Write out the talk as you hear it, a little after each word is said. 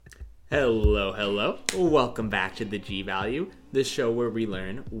Hello, hello. Welcome back to the G Value, the show where we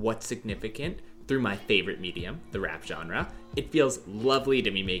learn what's significant through my favorite medium, the rap genre. It feels lovely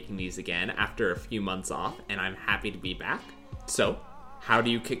to be making these again after a few months off, and I'm happy to be back. So, how do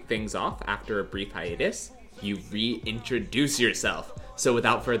you kick things off after a brief hiatus? You reintroduce yourself. So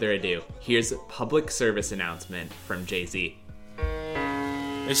without further ado, here's a public service announcement from Jay-Z.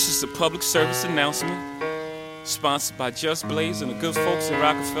 It's just a public service announcement, sponsored by Just Blaze and the good folks at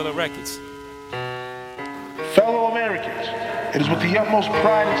Rockefeller Records. Fellow Americans, it is with the utmost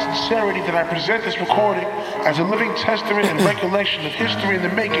pride and sincerity that I present this recording as a living testament and recollection of history in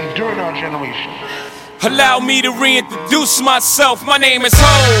the making during our generation. Allow me to reintroduce myself. My name is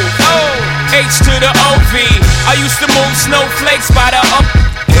Ho, H to the O-V. I used to move snowflakes by the up.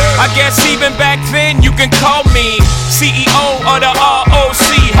 I guess even back then you can call me CEO of the ROC.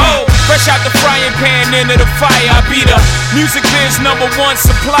 Ho, fresh out the frying pan into the fire. I be the music biz #1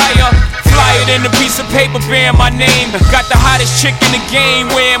 supplier. Fly it in a piece of paper bearing my name. Got the hottest chick in the game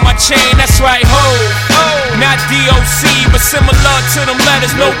wearing my chain. That's right, ho. Not DOC, but similar to them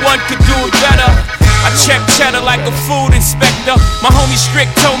letters. No one could do it better. I check cheddar like a food inspector. My homie Strick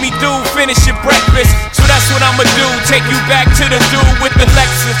told me, dude, finish your breakfast. So that's what I'ma do, take you back to the dude with the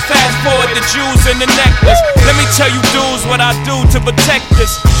Lexus. Fast forward the jewels and the necklace. Let me tell you dudes what I do to protect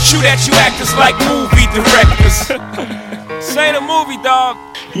this. Shoot at you actors like movie directors. Say the movie, dog.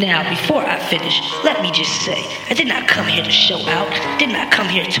 Now, before I finish, let me just say, I did not come here to show out, did not come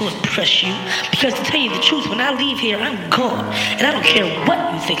here to impress you, because to tell you the truth, when I leave here, I'm gone, and I don't care what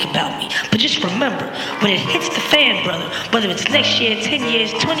you think about me, but just remember, when it hits the fan, brother, whether it's next year, 10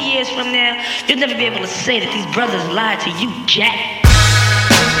 years, 20 years from now, you'll never be able to say that these brothers lied to you, Jack.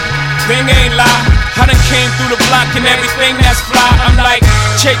 Thing ain't lie, I done came through the block and everything that's fly. I'm like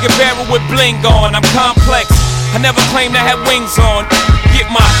Che Guevara with bling on, I'm complex, I never claimed I had wings on. Get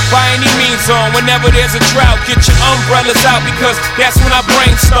my by any means on. Whenever there's a drought, get your umbrellas out, because that's when I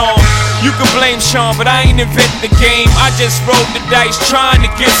brainstorm. You can blame Sean, but I ain't invent the game. I just rolled the dice trying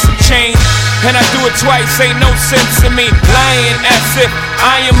to get some change, and I do it twice, ain't no sense in me lying as if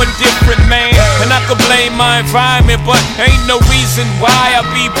I am a different man. And I could blame my environment, but ain't no reason why I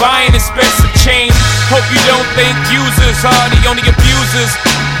be buying expensive chains. Hope you don't think users are the only abusers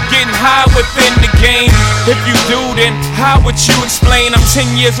getting high within the game. If you do, then how would you explain? I'm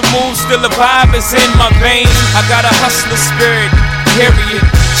 10 years removed, still a vibe is in my veins. I got a hustler spirit, period.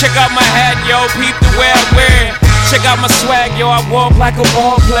 Check out my hat, yo, peep the way I wear it. Check out my swag, yo, I walk like a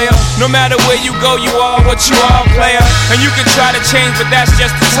ball player. No matter where you go, you are what you are, player. And you can try to change, but that's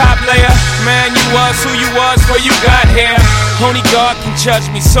just the top layer. Man, you was who you was before you got here. Only God can judge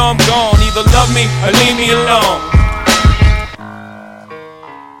me, so I'm gone. Either love me or leave me alone.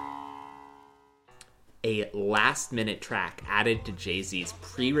 A last-minute track added to Jay-Z's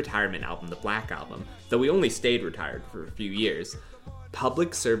pre-retirement album, The Black Album, though he only stayed retired for a few years.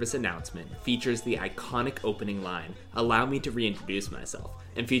 Public service announcement features the iconic opening line, "Allow me to reintroduce myself,"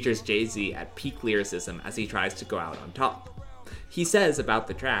 and features Jay-Z at peak lyricism as he tries to go out on top. He says about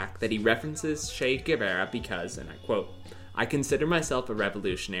the track that he references Che Guevara because, and I quote, "I consider myself a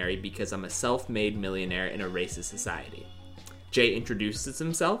revolutionary because I'm a self-made millionaire in a racist society." Jay introduces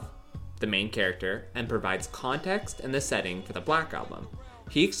himself, the main character, and provides context and the setting for the Black Album.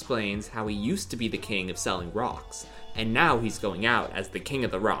 He explains how he used to be the king of selling rocks, and now he's going out as the king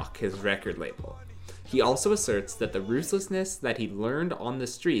of the rock, his record label. He also asserts that the ruthlessness that he learned on the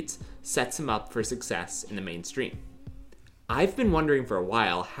streets sets him up for success in the mainstream. I've been wondering for a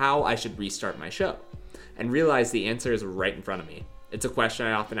while how I should restart my show, and realize the answer is right in front of me. It's a question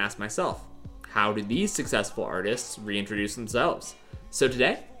I often ask myself. How do these successful artists reintroduce themselves? So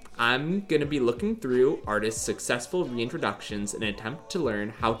today, I'm going to be looking through artists' successful reintroductions in an attempt to learn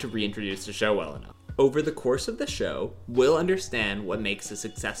how to reintroduce the show well enough. Over the course of the show, we'll understand what makes a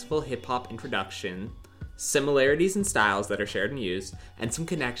successful hip-hop introduction, similarities in styles that are shared and used, and some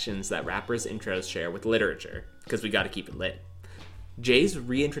connections that rappers' intros share with literature, because we gotta keep it lit. Jay's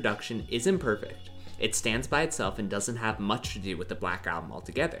reintroduction isn't perfect. It stands by itself and doesn't have much to do with the Black Album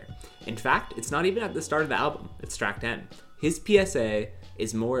altogether. In fact, it's not even at the start of the album, it's track 10. His PSA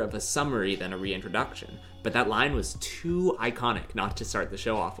is more of a summary than a reintroduction, but that line was too iconic not to start the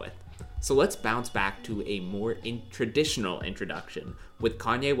show off with. So let's bounce back to a more traditional introduction with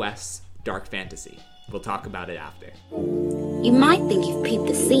Kanye West's Dark Fantasy. We'll talk about it after. You might think you've peeped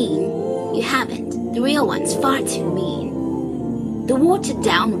the scene. You haven't. The real one's far too mean. The watered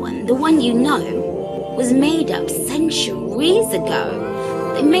down one, the one you know, was made up centuries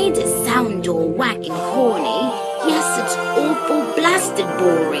ago. They made it sound all whack and corny. Yes, it's awful, blasted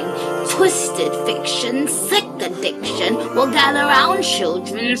boring, twisted fiction, sick to addiction will gather round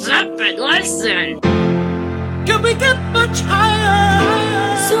children. Separate lesson. Can we get much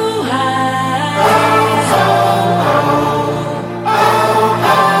higher? So high, so high.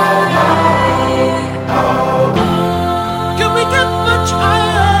 Can we get much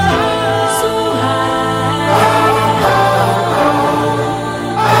higher? So high.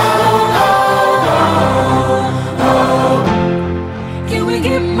 Can we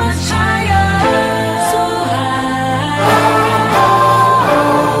get much higher? So high.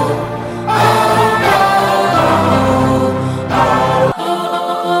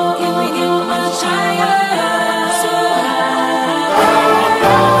 Can we get much higher? So high.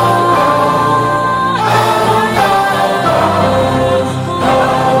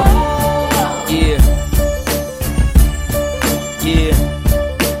 Yeah. Yeah.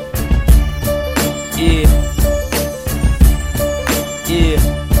 Yeah. Yeah.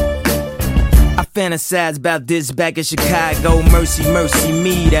 I fantasize about this back in Chicago. Mercy, mercy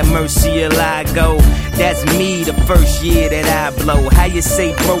me, that mercy I go. That's me the first year that I blow. How you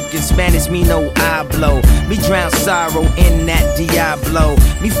say broke in Spanish, me no I blow. Me drown sorrow in that Diablo.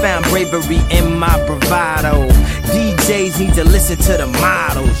 Me found bravery in my bravado. DJs need to listen to the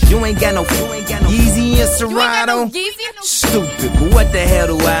models. You ain't got no Yeezy and Serato. Stupid, but what the hell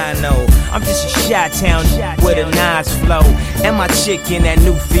do I know? I'm just a Chi-Town with a nice flow. And my chick in that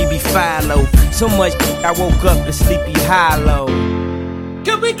new Phoebe Philo. So much I woke up to Sleepy Hollow.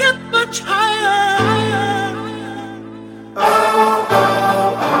 Can we get much higher?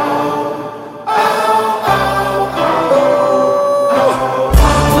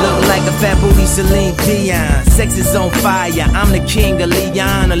 Look like a fat booty Celine Dion. Sex is on fire. I'm the king of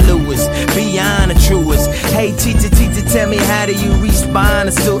Leona Lewis. Beyond the truest. Hey teacher, tell me how do you respond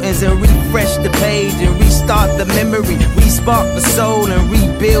to students and refresh the page and restart the memory, respark the soul and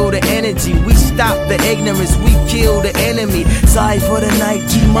rebuild the energy. We stop the ignorance, we kill the enemy. Sorry for the night,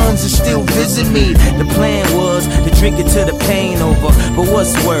 demons are still visit me. The plan was to drink it till the pain over, but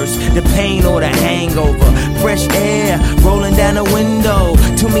what's worse, the pain or the hangover? Fresh air rolling down the window.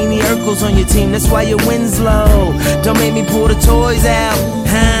 Too many Urkels on your team, that's why your win's low. Don't make me pull the toys out,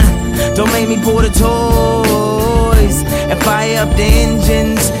 huh? Don't make me pull the toys and fire up the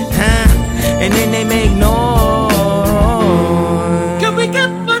engines, huh? And then they make noise. Can we get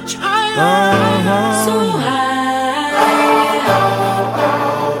much higher? So high.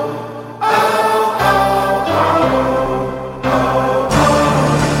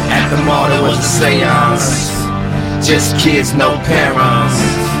 At the mall there was a seance. Just kids, no parents.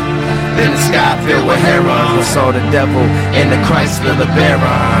 Then the sky filled with herons. We saw the devil in the Chrysler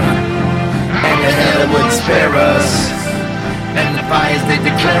LeBaron. And the hell would spare us. And the fires they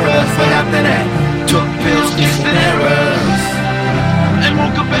declare us. But after that, took pills, kissed and errors. And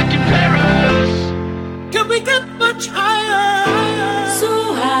woke up back in Paris. Can we get much higher?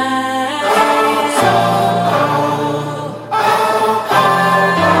 So high, so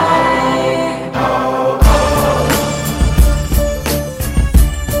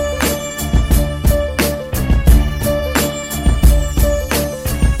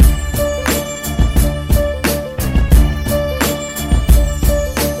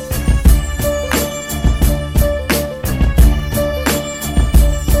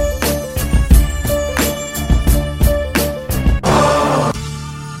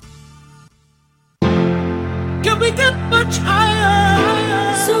Can we get much higher?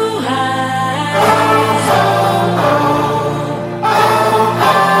 so high.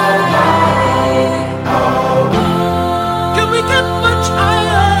 Can we get much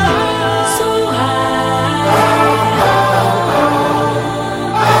higher? So high.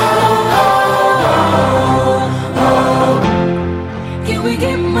 Can we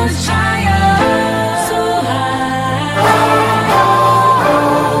get much higher? So high.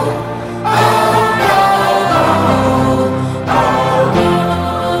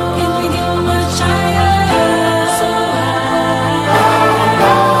 Can we get much higher? So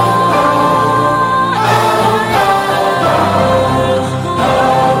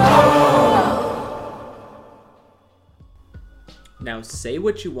Now, say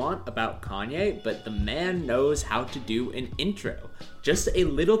what you want about Kanye, but the man knows how to do an intro. Just a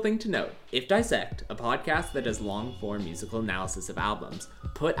little thing to note, if Dissect, a podcast that does long-form musical analysis of albums,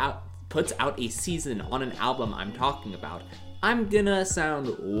 puts out a season on an album I'm talking about, I'm gonna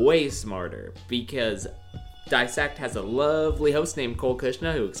sound way smarter, because Dissect has a lovely host named Cole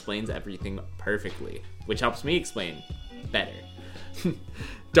Kushner who explains everything perfectly, which helps me explain better.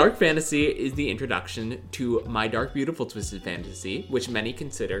 Dark Fantasy is the introduction to My Dark Beautiful Twisted Fantasy, which many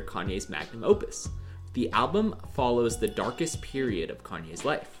consider Kanye's magnum opus. The album follows the darkest period of Kanye's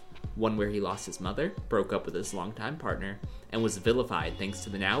life. one where he lost his mother, broke up with his longtime partner, and was vilified thanks to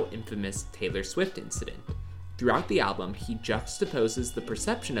the now infamous Taylor Swift incident. Throughout the album, he juxtaposes the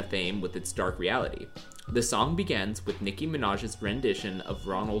perception of fame with its dark reality. The song begins with Nicki Minaj's rendition of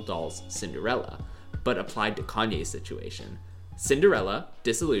Ronald Dahl's Cinderella, but applied to Kanye's situation. Cinderella,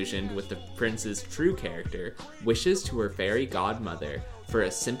 disillusioned with the prince's true character, wishes to her fairy godmother for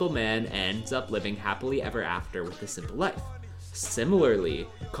a simple man and ends up living happily ever after with a simple life. Similarly,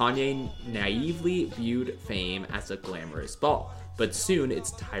 Kanye naively viewed fame as a glamorous ball, but soon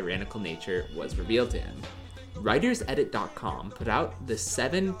its tyrannical nature was revealed to him. WritersEdit.com put out the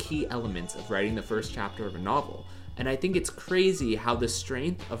 7 key elements of writing the first chapter of a novel, and I think it's crazy how the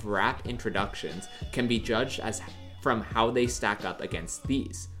strength of rap introductions can be judged as from how they stack up against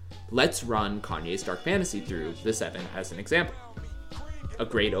these. Let's run Kanye's Dark Fantasy through the 7 as an example. A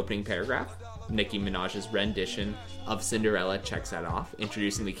great opening paragraph. Nicki Minaj's rendition of Cinderella checks that off,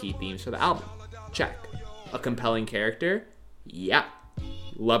 introducing the key themes for the album. Check. A compelling character? Yeah.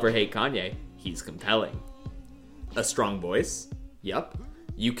 Love or hate Kanye? He's compelling. A strong voice? Yup.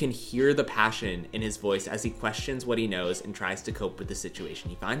 You can hear the passion in his voice as he questions what he knows and tries to cope with the situation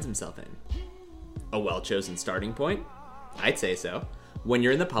he finds himself in. A well-chosen starting point? I'd say so. When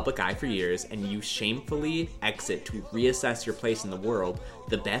you're in the public eye for years and you shamefully exit to reassess your place in the world,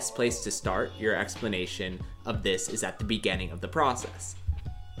 the best place to start your explanation of this is at the beginning of the process.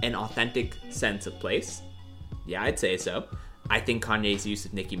 An authentic sense of place? Yeah, I'd say so. I think Kanye's use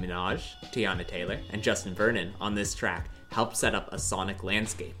of Nicki Minaj, Tiana Taylor, and Justin Vernon on this track helped set up a sonic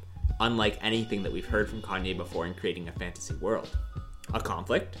landscape, unlike anything that we've heard from Kanye before in creating a fantasy world. A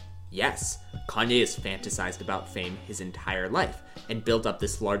conflict? Yes, Kanye has fantasized about fame his entire life and built up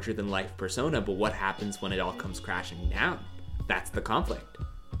this larger-than-life persona, but what happens when it all comes crashing down? That's the conflict.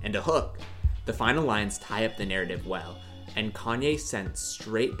 And a hook. The final lines tie up the narrative well, and Kanye sent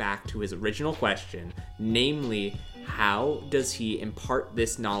straight back to his original question, namely, how does he impart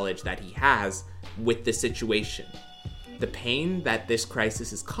this knowledge that he has with the situation? The pain that this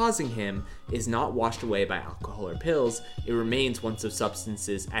crisis is causing him is not washed away by alcohol or pills, it remains once those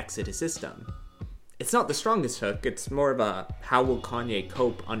substances exit his system. It's not the strongest hook, it's more of a how will Kanye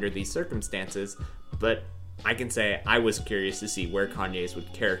cope under these circumstances, but I can say I was curious to see where Kanye's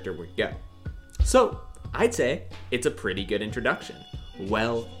character would go. So, I'd say it's a pretty good introduction.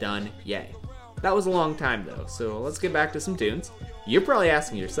 Well done, yay. That was a long time though, so let's get back to some tunes. You're probably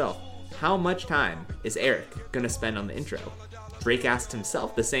asking yourself, how much time is Eric gonna spend on the intro? Drake asked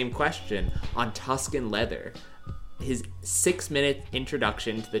himself the same question on Tuscan Leather, his 6-minute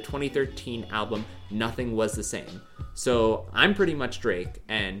introduction to the 2013 album Nothing Was the Same. So I'm pretty much Drake,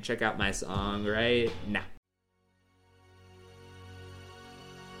 and check out my song right now.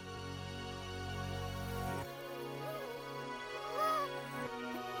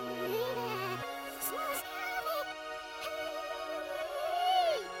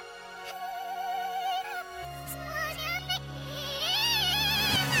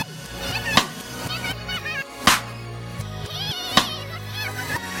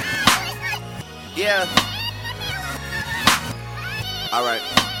 Yeah. Alright.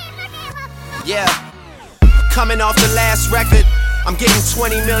 Yeah. Coming off the last record, I'm getting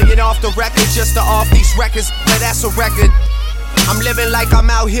 20 million off the record just to off these records. Now that's a record. I'm living like I'm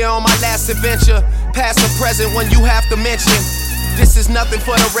out here on my last adventure. Past or present when you have to mention. This is nothing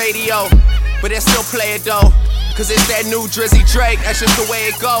for the radio, but they still play it though. Cause it's that new Drizzy Drake, that's just the way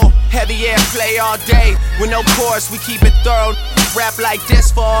it go. Heavy airplay all day, with no chorus, we keep it thorough. Rap like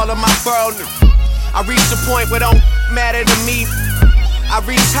this for all of my borough. I reached the point where don't matter to me. I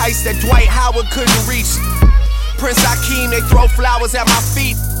reached heights that Dwight Howard couldn't reach. Prince Hakeem, they throw flowers at my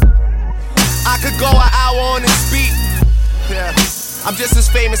feet. I could go an hour on this beat. Yeah. I'm just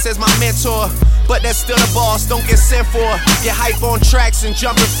as famous as my mentor, but that's still the boss, don't get sent for. Get hype on tracks and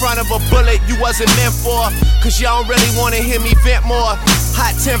jump in front of a bullet you wasn't meant for. Cause y'all don't really wanna hear me vent more.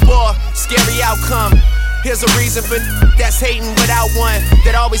 Hot tempo, scary outcome. Here's a reason for that's hating without one,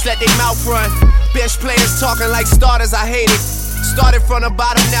 that always let their mouth run. Bench players talking like starters, I hate it. Started from the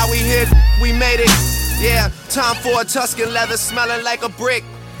bottom, now we hit, we made it. Yeah, time for a Tuscan Leather smelling like a brick.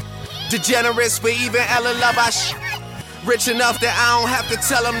 Degenerates, but even Ella love rich enough that I don't have to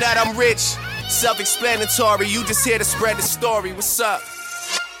tell them that I'm rich. Self-explanatory, you just here to spread the story. What's up?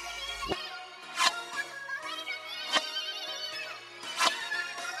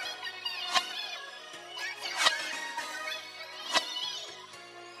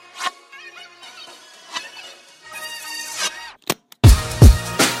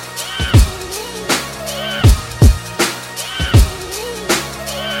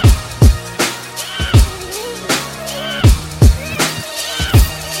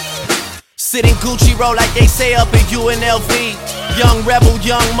 Gucci roll like they say up in UNLV. Young rebel,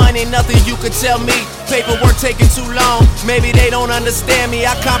 young money, nothing you could tell me. Paperwork taking too long, maybe they don't understand me.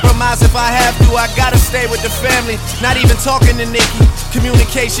 I compromise if I have to, I gotta stay with the family. Not even talking to Nikki,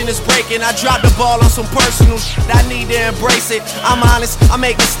 communication is breaking. I dropped the ball on some personal shit, I need to embrace it. I'm honest, I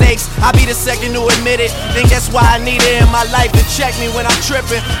make mistakes, I be the second to admit it. Think that's why I need it in my life to check me when I'm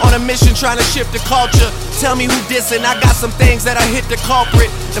tripping. On a mission trying to shift the culture. Tell me who dissing, I got some things that I hit the culprit.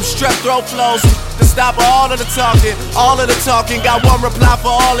 Them strep throat flows to stop all of the talking. All of the talking, got one reply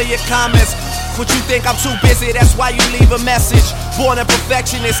for all of your comments. What you think I'm too busy, that's why you leave a message. Born a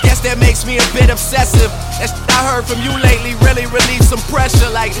perfectionist, guess that makes me a bit obsessive. That shit I heard from you lately really relieved some pressure.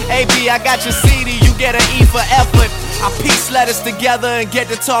 Like, AB, I got your CD, you get an E for effort. I piece letters together and get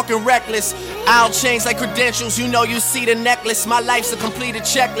to talking reckless. I'll change like credentials, you know you see the necklace. My life's a completed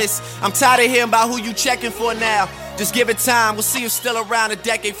checklist. I'm tired of hearing about who you checking for now. Just give it time, we'll see you still around a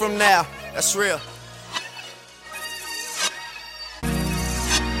decade from now. That's real.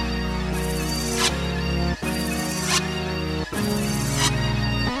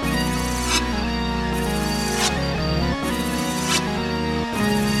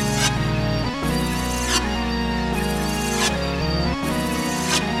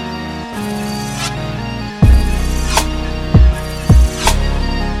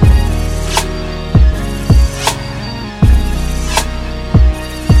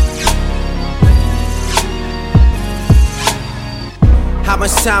 How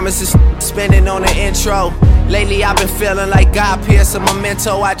much time is this spending on the intro? Lately I've been feeling like God Pierce a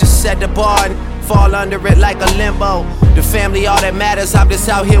memento. I just set the bar and fall under it like a limbo. The family, all that matters, I'm just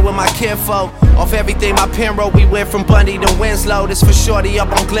out here with my kinfolk. Off everything my pen wrote, we went from Bundy to Winslow. This for shorty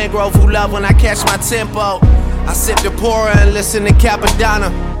up on Glen Grove who love when I catch my tempo. I sip the pourer and listen to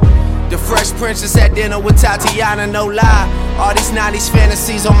Capadonna. The Fresh Princess at dinner with Tatiana, no lie. All these 90s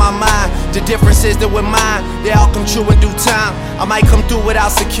fantasies on my mind. The difference is that with mine, they all come true in due time. I might come through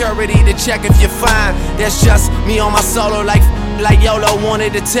without security to check if you're fine. That's just me on my solo like YOLO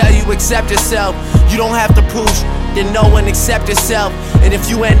wanted to tell you, accept yourself. You don't have to prove then know and accept yourself. And if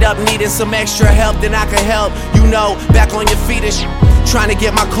you end up needing some extra help, then I can help. You know, back on your feet and trying to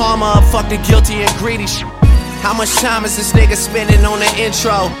get my karma up, fuck the guilty and greedy How much time is this nigga spending on the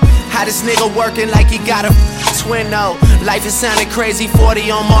intro? How this nigga working like he got a twin though? Life is sounding crazy,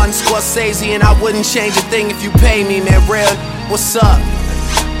 40 on Martin Scorsese, and I wouldn't change a thing if you pay me, man. Real, what's up?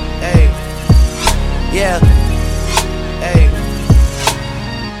 Hey, yeah, hey.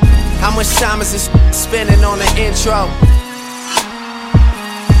 How much time is this spending on the intro?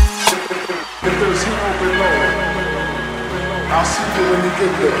 If there's hell below, I'll see you when you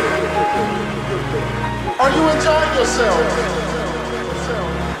get there. Are you enjoying yourself?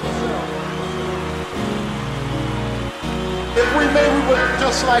 If we may, we would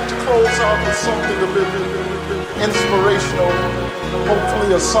just like to close out with something a bit inspirational,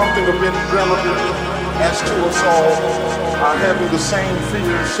 hopefully something a bit relevant as to us all are having the same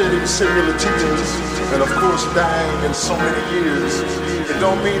fears, shedding similar tears, and of course dying in so many years. It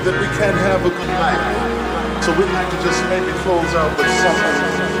don't mean that we can't have a good life. So we'd like to just maybe close out with something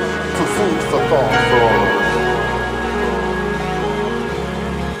for food for thought for all of us.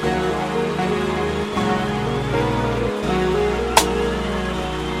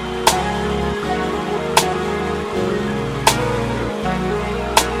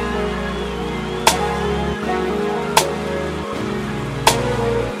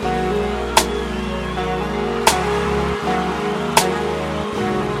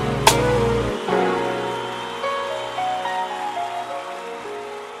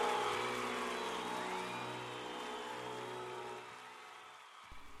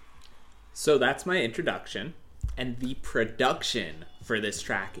 So that's my introduction, and the production for this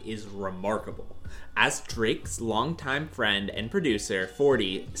track is remarkable. As Drake's longtime friend and producer,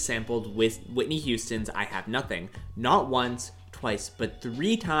 40, sampled Whitney Houston's I Have Nothing, not once, twice, but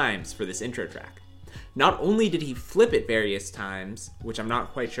 3 times for this intro track. Not only did he flip it various times, which I'm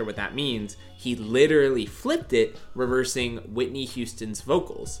not quite sure what that means, he literally flipped it, reversing Whitney Houston's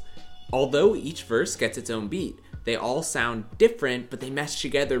vocals. Although each verse gets its own beat, they all sound different, but they mesh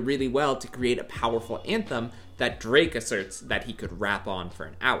together really well to create a powerful anthem that Drake asserts that he could rap on for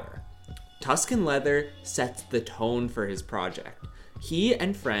an hour. Tuscan Leather sets the tone for his project. He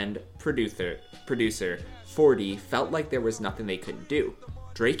and friend, producer 40 felt like there was nothing they couldn't do.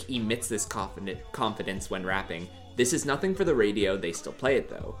 Drake emits this confidence when rapping. This is nothing for the radio, they still play it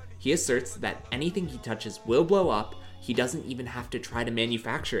though. He asserts that anything he touches will blow up, he doesn't even have to try to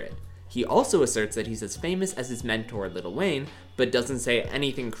manufacture it. He also asserts that he's as famous as his mentor Lil Wayne, but doesn't say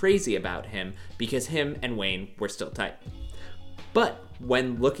anything crazy about him because him and Wayne were still tight. But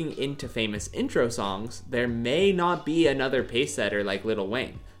when looking into famous intro songs, there may not be another pace setter like Lil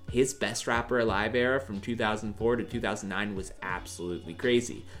Wayne. His Best Rapper Alive era from 2004 to 2009 was absolutely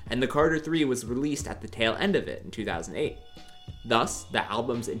crazy, and the Carter 3 was released at the tail end of it in 2008. Thus, the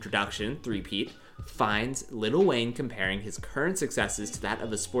album's introduction, Three-Peat, finds Lil Wayne comparing his current successes to that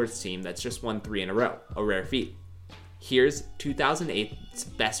of a sports team that's just won 3 in a row, a rare feat. Here's 2008's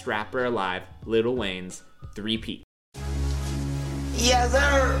Best Rapper Alive, Lil Wayne's Three-Peat. Yes,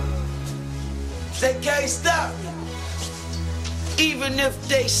 sir. They can't stop me. Even if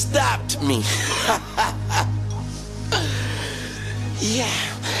they stopped me. Yeah,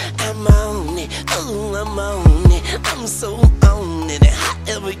 I'm on it. Oh, I'm on it. I'm so on it. And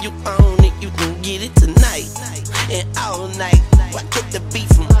however you own it, you can get it tonight and all night. Why get the beat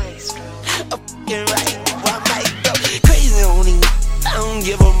from a fucking right? Why might go crazy on him? I don't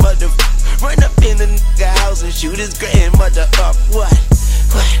give a mother. Run up in the nigga house and shoot his grandmother up. What?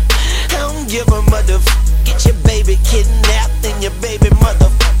 I don't give a mother. Get your baby kidnapped and your baby mother.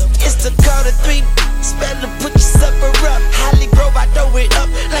 It's the Carter 3. Better put your supper up. Holly Grove, I throw it up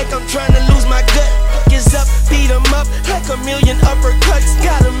like I'm trying to lose my gut. Is up, beat 'em up like a million uppercuts.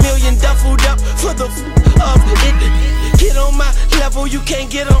 Got a million duffled up for the of it. Get on my level, you can't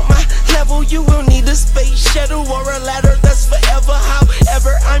get on my level. You will need a space shuttle or a ladder that's forever.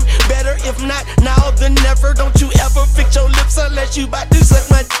 However, I'm better if not now than never. Don't you ever fix your lips unless you bout to suck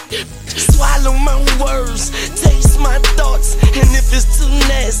my swallow my words, taste my thoughts, and if it's too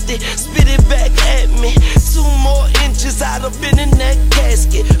nasty, spit it back at me. 2 more inches, I'd have been in that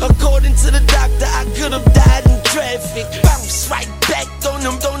casket. According to the doctor, I could have died in traffic. Bounce right back on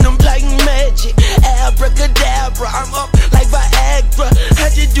them like magic. Abracadabra, I'm up like Viagra. I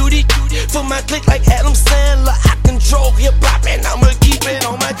just do the for my click like Adam Sandler. I control hip-hop and I'ma keep it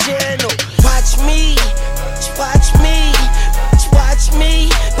on my channel. Watch me,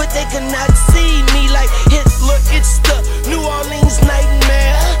 but they cannot see me like Hitler. It's the New Orleans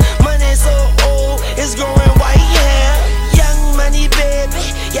nightmare. Money so old, it's growing white hair. Young money,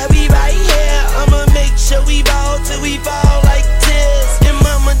 baby, yeah, we right here. I'ma make sure we ball till we fall like this. And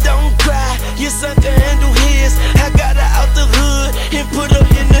mama, don't cry, your son can handle his. I got her out the hood and put her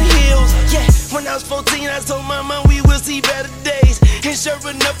in the hills. Yeah, when I was 14, I told mama we will see better days. And sure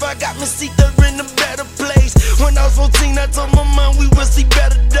enough, I got my seat there in a better place. When I was 14, I told my mom we will see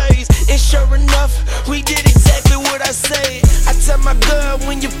better days. And sure enough, we did exactly what I said. I tell my girl,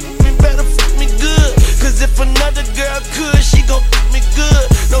 when you f me, better f me good. Cause if another girl could, she gon' f me good.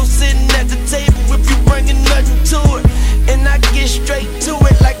 No sitting at the table if you bringing nothing to it. And I get straight to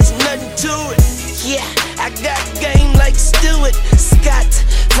it like there's nothing to it. Yeah, I got game like Stewart Scott.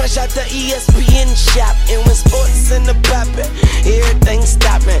 Fresh out the ESPN shop. And when sports in the poppin', everything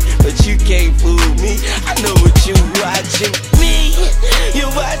stoppin'. But you can't fool me, I know what you watching. Me, you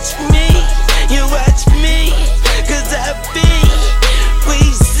watch me, you watch me. Cause I be, we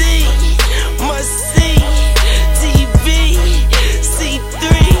see, must see, TV, C3.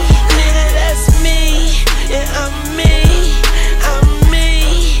 Nigga, that's me, yeah, I'm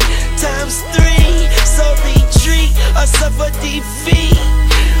me, times 3. So retreat or suffer defeat.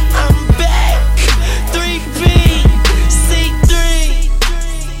 I'm back, 3P, C3.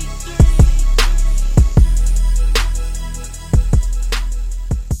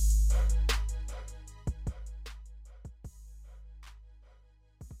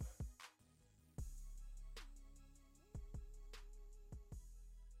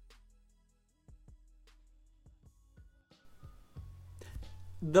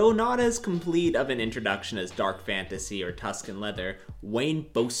 Though not as complete of an introduction as Dark Fantasy or Tuscan Leather, Wayne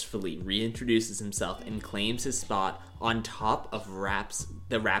boastfully reintroduces himself and claims his spot on top of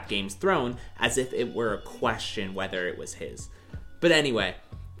the rap game's throne as if it were a question whether it was his. But anyway,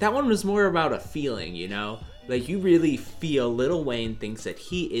 that one was more about a feeling, you know? Like, you really feel Lil Wayne thinks that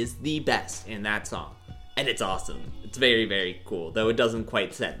he is the best in that song. And it's awesome. It's very, very cool, though it doesn't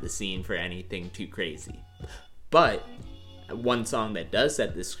quite set the scene for anything too crazy. But one song that does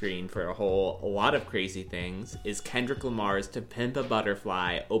set the screen for a lot of crazy things is Kendrick Lamar's To Pimp a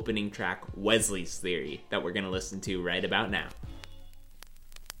Butterfly opening track Wesley's Theory that we're going to listen to right about now.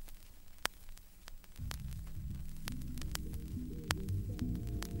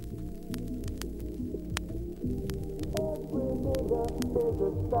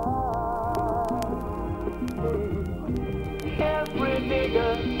 Every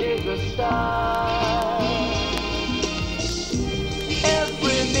nigga is a star.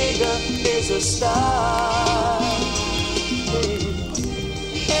 Every nigga is a star.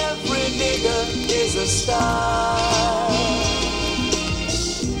 Every nigga is a star.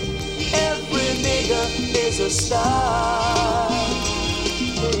 Every nigga is a star.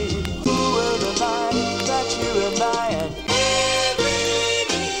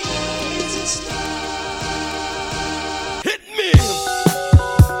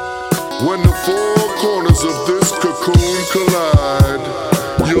 collide.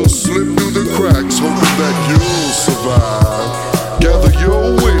 You'll slip through the cracks, hoping that you'll survive. Gather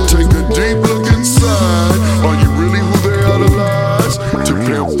your wit, take a deep look inside. Are you really who they idolize? To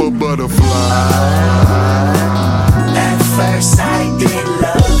pimp a butterfly. At first I did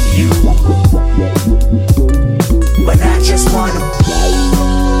love you, but I just wanna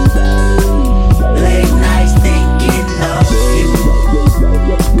late nights thinking of you,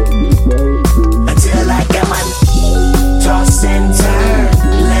 until I got my toss and turn,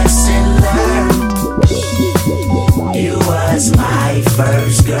 lesson learned. You was my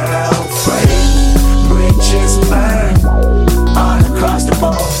first girlfriend, bridges burned all across the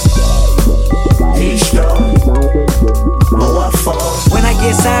board. When I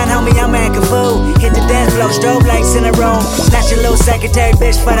get signed, homie, I'm acting fool. Hit the dance floor, strobe lights in the room. Snatch a little secretary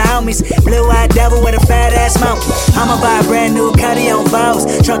bitch for the homies. Blue-eyed devil with a fat ass monkey. I'ma buy a brand new Cuddy on Vows.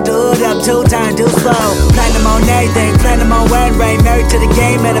 Truck the hood up 2 times, deuce fold. Platinum on everything, platinum on wedding ring. Married to the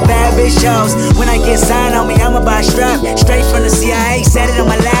game at a bad bitch shows. When I get signed, homie, I'ma buy a strap. Straight from the CIA, set it on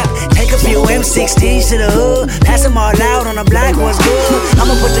my lap. Take a few M16s to the hood. Pass them all out on the block, what's good?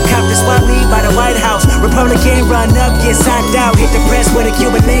 I'ma put the cop to swap me by the White House. Republican run up, get socked out. Hit the press with a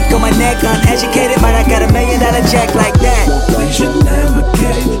Cuban link on my neck. Uneducated, but I got $1 million check like that. We should never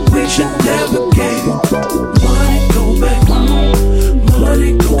give, we should never give. Money go back home,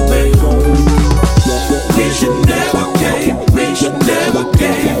 money go back home. We should never give, we should never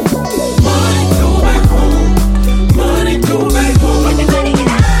give. Money go back home, money go back home.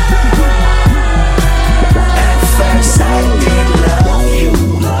 At first I did love you,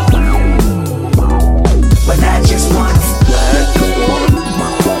 but I just wanna fuck you.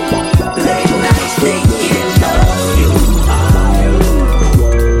 Late nights thinking of you,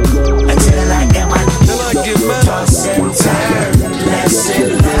 until I get my toss and turn, lesson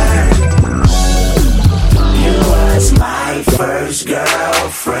learned. You was my first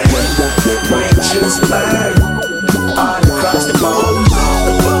girlfriend, bridges burned all across the board.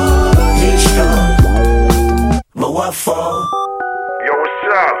 Destroyed, but what for? Yo, what's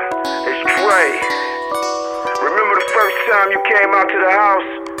up? It's Trey. Remember the first time you came out to the house?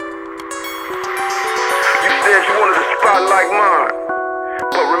 You said you wanted a spot like mine.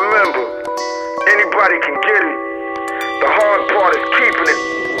 But remember, anybody can get it. The hard part is keeping it.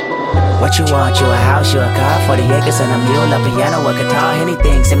 What you want? You a house, you a car, 40 acres and a mule, a piano, a guitar,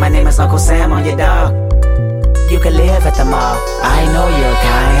 anything. Say my name is Uncle Sam on your dog. You can live at the mall. I know you're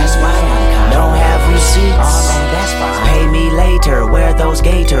kind. That's why I'm kind. Don't have receipts. Oh man, that's fine. Pay me later. Wear those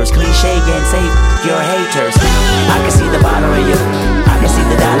gaiters. Cliche and say your haters. I can see the bottle in you. I can see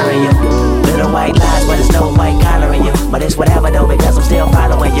the dollar in you. Little white lies, but there's no white collar in you. But it's whatever though, because I'm still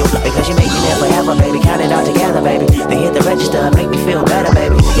following you. Because you make me live forever, baby. Count it all together, baby. They hit the register, make me feel better,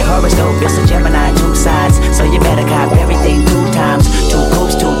 baby. Your horoscope is a Gemini, 2 sides. So you better cop everything 2 times. 2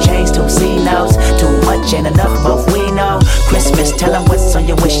 coupes, 2 chains, 2 C-notes. Too much ain't enough, both we know. Christmas, tell them what's on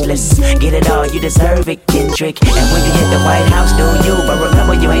your wish list. Get it all, you deserve it, Kendrick. And when you hit the White House, do you. But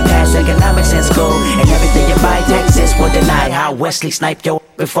remember, you ain't passed economics in school. And everything you buy, Texas will deny. How Wesley sniped your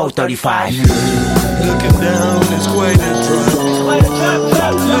before 35. Looking down is quite a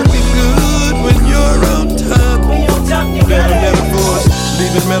drop. Looking good when you're on top. Better metaphors,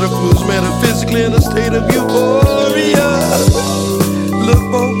 leaving metaphors metaphysically in a state of euphoria. Look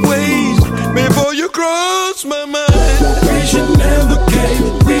both ways before you cross my mind. We should never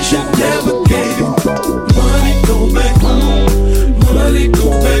give, we should never give. Money go back home, money go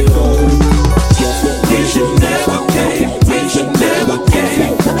back home. We should never give, we should never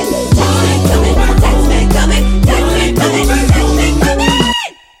give. Money go back home, money go back home.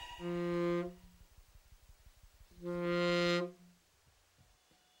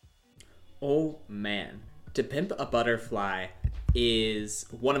 Oh man, To Pimp a Butterfly is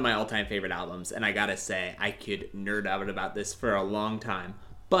one of my all-time favorite albums, and I gotta say, I could nerd out about this for a long time,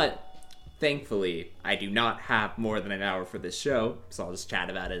 but thankfully, I do not have more than an hour for this show, so I'll just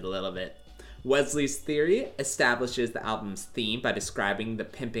chat about it a little bit. Wesley's Theory establishes the album's theme by describing the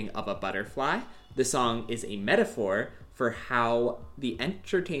pimping of a butterfly. The song is a metaphor for how the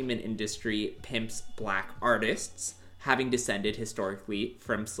entertainment industry pimps black artists, having descended historically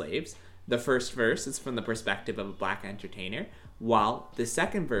from slaves. The first verse is from the perspective of a black entertainer, while the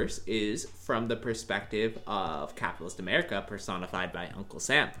second verse is from the perspective of capitalist America, personified by Uncle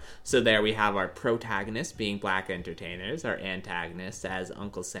Sam. So there we have our protagonists being black entertainers, our antagonists as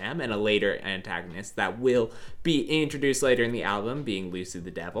Uncle Sam, and a later antagonist that will be introduced later in the album, being Lucy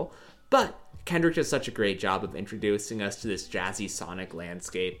the Devil. But Kendrick does such a great job of introducing us to this jazzy sonic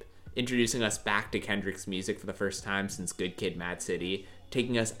landscape, introducing us back to Kendrick's music for the first time since Good Kid, Mad City,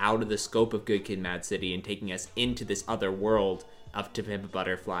 taking us out of the scope of Good Kid, Mad City and taking us into this other world of To Pimp a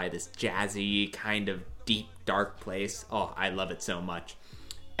Butterfly, this jazzy, kind of deep, dark place. Oh, I love it so much.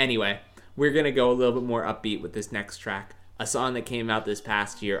 Anyway, we're going to go a little bit more upbeat with this next track. A song that came out this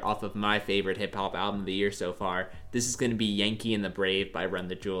past year off of my favorite hip-hop album of the year so far. This is going to be Yankee and the Brave by Run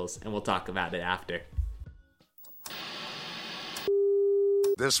the Jewels, and we'll talk about it after.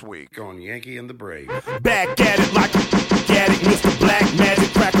 This week on Yankee and the Brave. Back at it like at it, Mr. Black Magic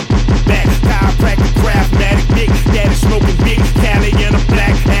Cracker. Back, chiropractic, craftmatic, big daddy smoking big Cali in a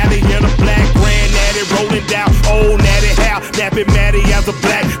black alley in a black granddaddy rolling down old natty how nappy Matty as a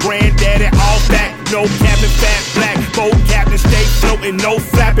black granddaddy all back, no capping fat black boat captain stay floating, no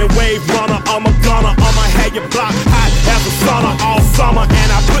flapping wave runner. I'm a gunner, I'ma have your block hot as a sauna all summer, and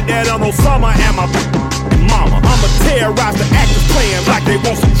I put that on Osama and my mama. I'ma terrorize the actors playing like they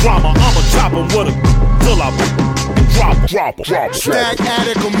want some drama. I'ma chop 'em with a till I drop. Stack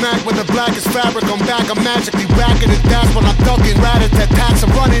attic or Mac when the black is fabric. I'm back, I'm magically racking it. That's when I'm ducking rat-a-tat-tats.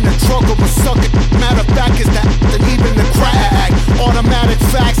 I'm running the truck or sucking. Matter of fact is that and even the crack. Automatic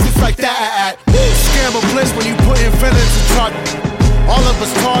facts, it's like that. Scam or bliss when you put in feelings in truck. All of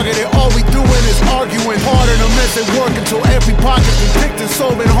us targeted, all we doing is arguing. Harder to miss and work until every pocket's been picked and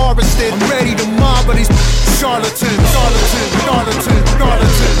sold and harvested. I'm ready to mob, but these charlatans.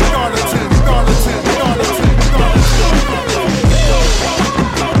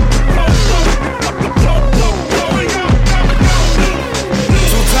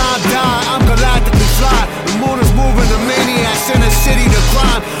 So time die, I'm galactically fly. The moon is moving, the maniacs in the city to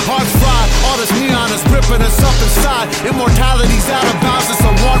crime. Hearts fly, all this neon is ripping us up inside. Immortality's out of bounds, it's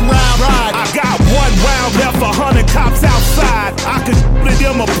a one-round ride. I got 1 round left, 100 cops outside. I could split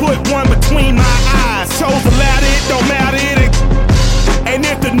them or put one between my eyes. Chose to ladder, it don't matter, it ain't. And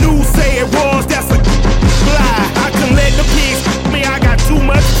if the news say it was, that's a lie. I can let the pigs me, I got too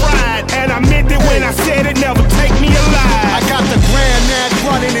much pride. And I meant it when I said it, never take me alive. I got the granddad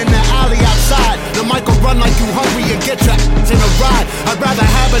running in the alley outside. The mic will run like you hungry and get your ass in a ride. I'd rather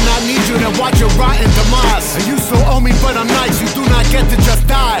have and not need you than watch your rotten demise. And you still owe me, but I'm nice, you do not get to just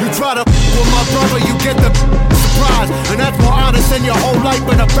die. You try to with my brother, you get the surprise. And that's more honest than your whole life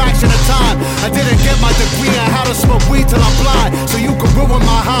in a fraction of time. I didn't get my degree on how to smoke weed till I'm blind. So you can ruin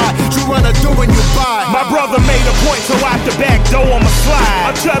my high, you wanna do when you buy. My brother made a point, so out the back door I'ma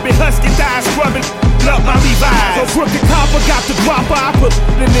slide. A chubby husky thighs scrubbing up my Levi's. So crooked copper got the dropper, I put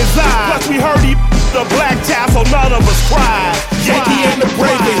in his eye. Plus we heard he the black child, so none of us cried. Yankee and the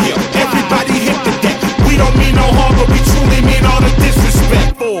Brave in here, everybody hit the deck. We don't mean no harm, but we truly mean all the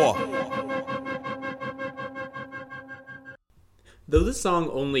disrespect. Though the song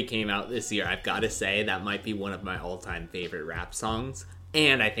only came out this year, I've got to say that might be one of my all-time favorite rap songs,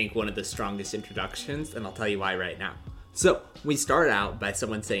 and I think one of the strongest introductions, and I'll tell you why right now. So, we start out by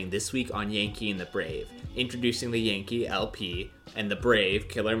someone saying this week on Yankee and the Brave, introducing the Yankee LP and the Brave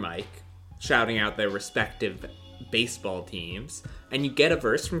Killer Mike, shouting out their respective baseball teams, and you get a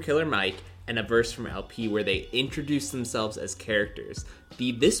verse from Killer Mike and a verse from LP where they introduce themselves as characters.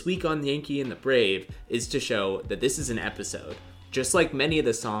 The This Week on Yankee and the Brave is to show that this is an episode. Just like many of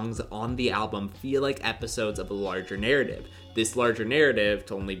the songs on the album feel like episodes of a larger narrative. This larger narrative,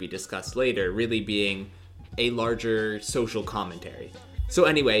 to only be discussed later, really being a larger social commentary. So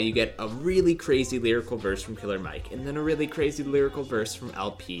anyway, you get a really crazy lyrical verse from Killer Mike, and then a really crazy lyrical verse from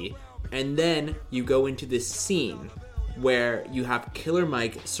LP, and then you go into this scene where you have Killer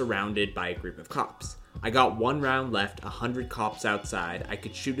Mike surrounded by a group of cops. I got 1 round left, 100 cops outside. I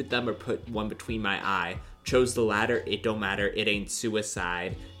could shoot at them or put one between my eye. Chose the latter, it don't matter, it ain't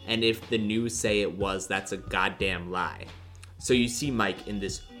suicide. And if the news say it was, that's a goddamn lie. So you see Mike in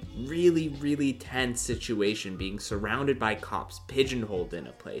this really, really tense situation, being surrounded by cops, pigeonholed in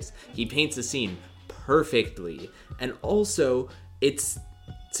a place. He paints the scene perfectly. And also, it's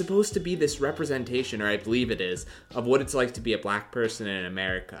supposed to be this representation, or I believe it is, of what it's like to be a black person in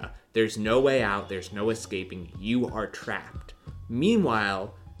America. There's no way out, there's no escaping, you are trapped.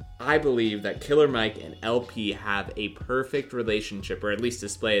 Meanwhile, I believe that Killer Mike and LP have a perfect relationship, or at least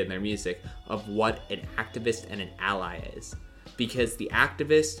display it in their music, of what an activist and an ally is. Because the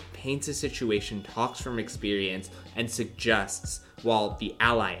activist paints a situation, talks from experience, and suggests, while the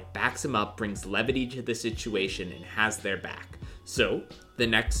ally backs him up, brings levity to the situation, and has their back. So, the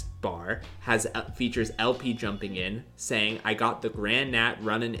next bar features LP jumping in, saying, I got the Grand Nat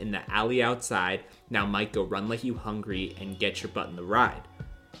running in the alley outside, now Mike go run like you hungry and get your butt in the ride.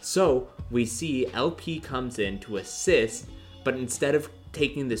 So, we see LP comes in to assist, but instead of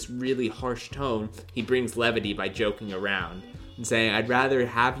taking this really harsh tone, he brings levity by joking around. and saying, I'd rather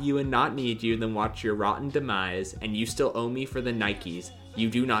have you and not need you than watch your rotten demise, and you still owe me for the Nikes.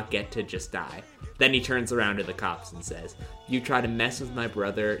 You do not get to just die. Then he turns around to the cops and says, you try to mess with my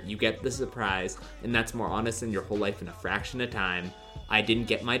brother, you get the surprise, and that's more honest than your whole life in a fraction of time. I didn't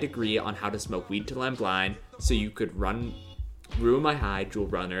get my degree on how to smoke weed till I'm blind, so you could ruin my high, jewel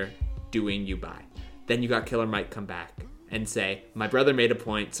runner, doing you by. Then you got Killer Mike come back and say, my brother made a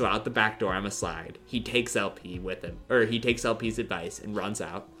point, so out the back door I'ma slide. He takes LP with him, he takes LP's advice and runs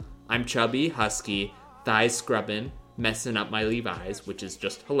out. I'm chubby, husky, thighs scrubbing, messing up my Levi's, which is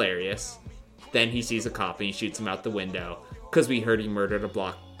just hilarious. Then he sees a cop and he shoots him out the window, cause we heard he murdered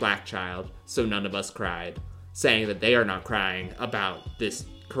a black child, so none of us cried. Saying that they are not crying about this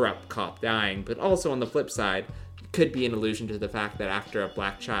corrupt cop dying, but also on the flip side, could be an allusion to the fact that after a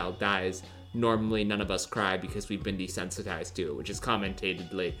black child dies, normally none of us cry because we've been desensitized to it, which is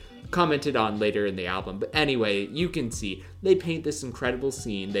commented on later in the album. But anyway, you can see they paint this incredible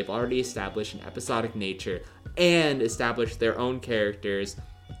scene. They've already established an episodic nature and established their own characters.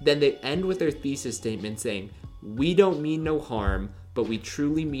 Then they end with their thesis statement saying, we don't mean no harm, but we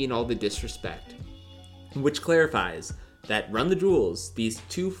truly mean all the disrespect. Which clarifies that Run the Jewels, these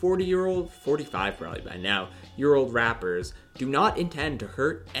two 40-year-old, 45 probably by now, year-old rappers, do not intend to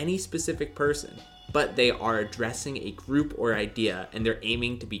hurt any specific person, but they are addressing a group or idea, and they're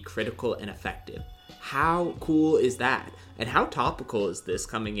aiming to be critical and effective. How cool is that? And how topical is this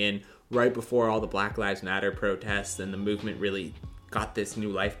coming in right before all the Black Lives Matter protests and the movement really got this new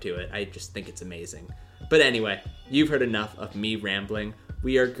life to it? I just think it's amazing. But anyway, you've heard enough of me rambling.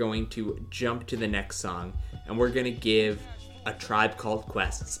 We are going to jump to the next song, and we're going to give A Tribe Called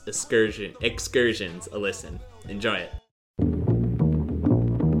Quest's Excursions a listen. Enjoy it.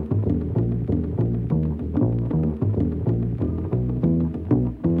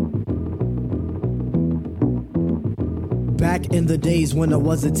 Back in the days when I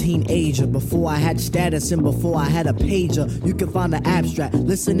was a teenager, before I had status and before I had a pager, you can find the abstract.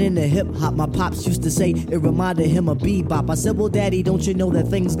 Listening to hip hop, my pops used to say it reminded him of bebop. I said, well, daddy, don't you know that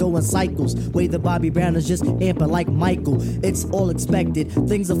things go in cycles? Way the Bobby Brown is just amping like Michael. It's all expected,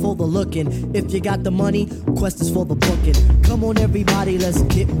 things are for the looking. If you got the money, Quest is for the booking. Come on, everybody, let's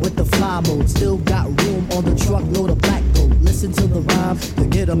get with the fly mode. Still got room on the truckload of black gold. Listen to the rhyme to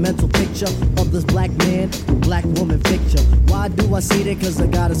get a mental picture of this black man, black woman picture. Why do I say that? Cause I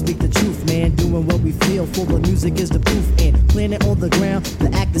gotta speak the truth, man. Doing what we feel for the music is the proof. And planet on the ground, the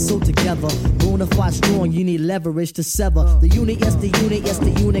act is so together. Bonafide strong, you need leverage to sever. The unit, yes the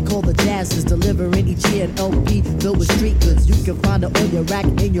unit called the Jazz is delivering each year an LP filled with street goods. You can find it on your rack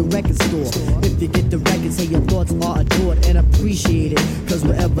in your record store. If you get the records, say your thoughts are adored and appreciated. Cause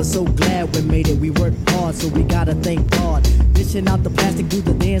we're ever so glad we made it. We work hard, so we gotta thank God. Dishing out the plastic, do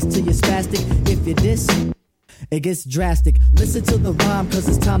the dance till you're spastic. If you diss, it gets drastic. Listen to the rhyme, cause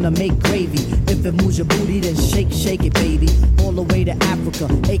it's time to make gravy. If it moves your booty, then shake it, baby. All the way to Africa,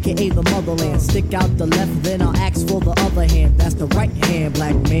 aka the motherland. Stick out the left, then I'll ask for the other hand. That's the right hand,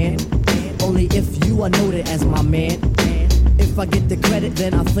 black man. Only if you are noted as my man. If I get the credit,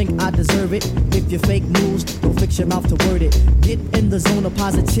 then I think I deserve it. If you fake news, don't fix your mouth to word it. Get in the zone of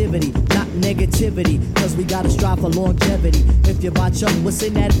positivity, not negativity. Cause we gotta strive for longevity. If you botch up, what's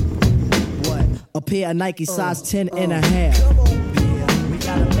in that? What? A pair of Nike size 10 and a half. Yeah, we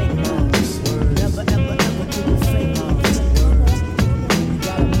gotta make moves. Never ever ever do the fake moves. We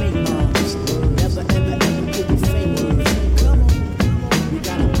gotta make moves. Never ever ever do the fake moves. Come on, we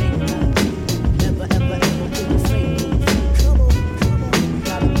gotta make moves. Never ever ever do the fake moves. Come on, we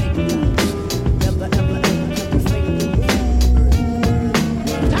gotta make moves. Never ever ever do the fake moves.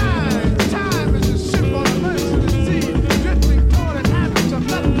 Time is a symbol of mercy. Drifting toward an average of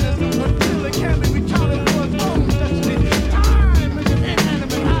nothingness until it can be retarded for its own destiny. Time is an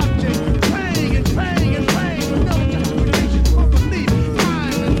inanimate object, praying and praying and praying with no justification for belief.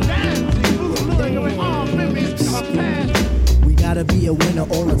 Time is dancing, luring away all memories of our past. We gotta be a winner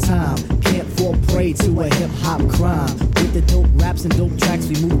all the time. Can't fall prey to a hip-hop crime. With the dope raps and dope tracks,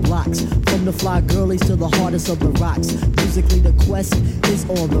 we move blocks. From the fly girlies to the hardest of the rocks. Musically, the quest is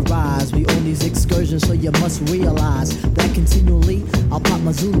on the rise. We on these excursions, so you must realize that continually, I'll pop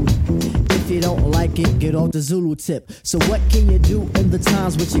my Zulu. If you don't like it, get off the Zulu tip. So what can you do in the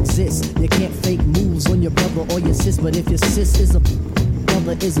times which exist? You can't fake moves on your brother or your sis, but if your sis is a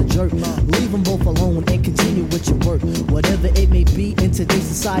brother is a jerk, leave them both alone and continue with your work. Whatever it may be in today's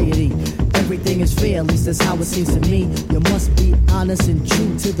society, everything is fair, at least that's how it seems to me. You must be honest and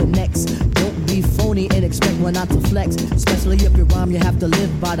true to the next. Don't be phony and expect one not to flex. Especially if you rhyme, you have to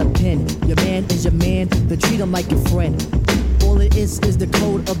live by the pen. Your man is your man, then treat him like your friend. All it is the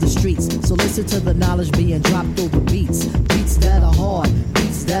code of the streets. So listen to the knowledge being dropped over beats. Beats that are hard,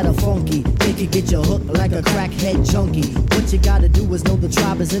 beats that are funky. They can get you hooked like a crackhead junkie. What you gotta do is know the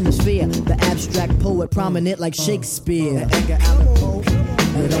tribe is in the sphere. The abstract poet prominent like Shakespeare. Edgar Allan Poe.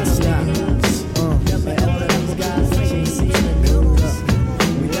 Don't stop. Never ever ever guys chasing the news.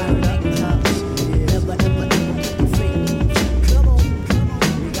 We got nothing else. Never ever ever fake. Come on.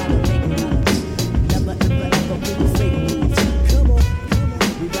 We gotta make noise. Never ever ever be fake. Come on.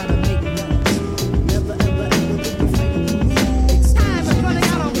 We gotta make noise. Never ever ever be fake. Time is running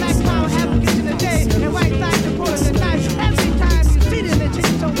out on black power advocates in the day and white light supporters at night. Every time you see them, they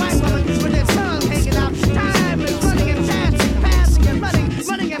chase some white woman with their tongue hanging out. Time is running and passing and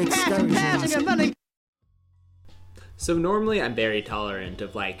running and passing and running. So normally I'm very tolerant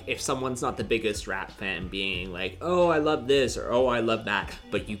of, like, if someone's not the biggest rap fan being like, oh, I love this or oh, I love that,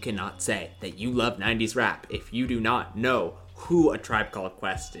 but you cannot say that you love 90s rap if you do not know who A Tribe Called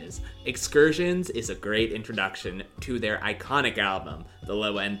Quest is. Excursions is a great introduction to their iconic album, The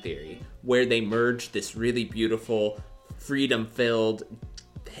Low End Theory, where they merged this really beautiful, freedom-filled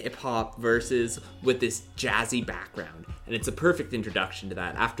hip-hop verses with this jazzy background, and it's a perfect introduction to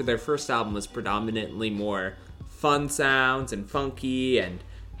that. After their first album was predominantly more fun sounds and funky and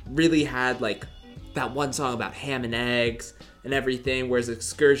really had like that one song about ham and eggs and everything, whereas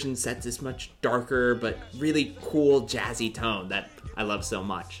Excursion sets this much darker but really cool jazzy tone that I love so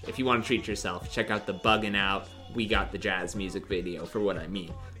much. If you want to treat yourself, check out the Buggin' Out We Got the Jazz music video for what I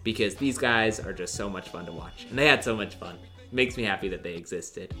mean, because these guys are just so much fun to watch and they had so much fun. It makes me happy that they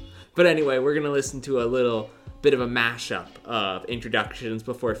existed. But anyway, we're gonna listen to a little bit of a mashup of introductions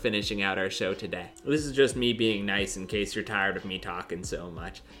before finishing out our show today. This is just me being nice in case you're tired of me talking so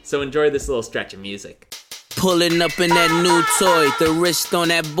much. So enjoy this little stretch of music. Pulling up in that new toy, the wrist on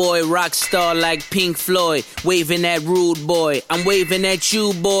that boy, rock star like Pink Floyd, waving at rude boy, I'm waving at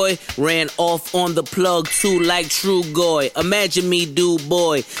you boy, ran off on the plug too like True Goy, imagine me do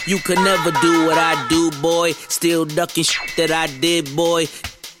boy, you could never do what I do boy, still ducking shit that I did boy,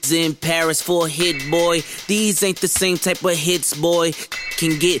 in Paris for a hit boy, these ain't the same type of hits boy,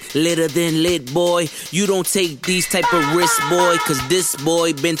 can get litter than lit boy, you don't take these type of risks boy, cause this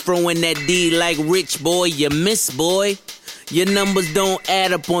boy been throwing that D like Rich boy, you miss boy, your numbers don't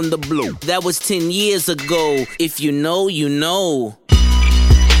add up on the blue, that was 10 years ago, if you know, you know,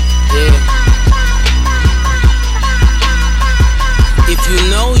 yeah, if you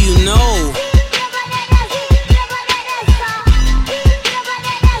know, you know.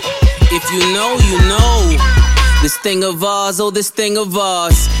 If you know, you know. This thing of ours, oh this thing of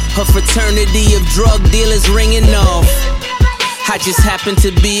ours. Her fraternity of drug dealers ringing off. I just happen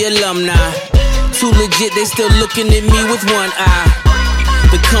to be alumni. Too legit, they still looking at me with one eye.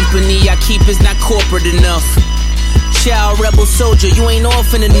 The company I keep is not corporate enough. Child rebel soldier, you ain't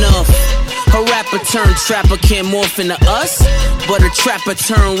orphan enough. A rapper turned trapper can't morph into us, but a trapper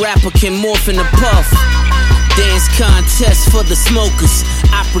turned rapper can morph into Puff. Dance contest for the smokers.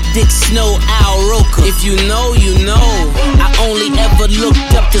 I predict Snow Owl Roker. If you know, you know. I only ever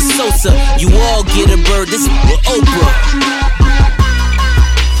looked up to Sosa. You all get a bird, this is Oprah.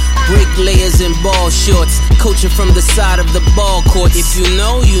 Bricklayers in ball shorts, coaching from the side of the ball court. If you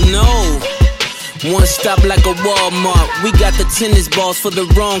know, you know. One stop like a Walmart. We got the tennis balls for the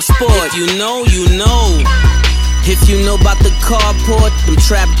wrong sport. If you know, you know. If you know about the carport, them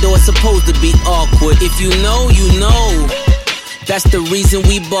trap doors supposed to be awkward. If you know, you know. That's the reason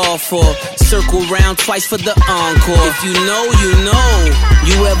we ball for. Circle round twice for the encore. If you know, you know.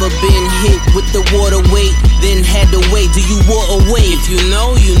 You ever been hit with the water weight, then had to wait till you wore away. If you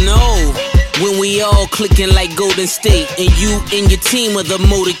know, you know. When we all clicking like Golden State, and you and your team of the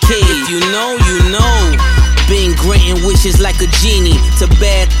motorcade. If you know, you know. Been granting wishes like a genie to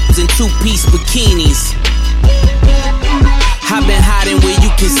bad in two-piece bikinis. I've been hiding where you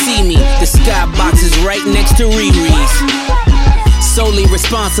can see me. The skybox is right next to Riri's. Solely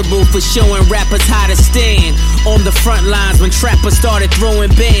responsible for showing rappers how to stand on the front lines when trappers started throwing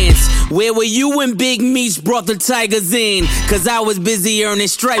bands. Where were you when Big Meech brought the Tigers in? Cause I was busy earning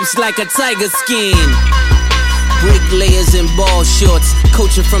stripes like a tiger skin. Bricklayers in ball shorts,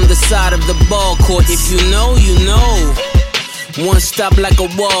 coaching from the side of the ball court. If you know, you know. One stop like a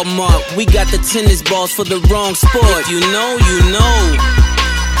Walmart. We got the tennis balls for the wrong sport. If you know, you know.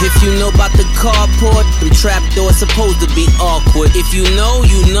 If you know about the carport, them trap doors supposed to be awkward. If you know,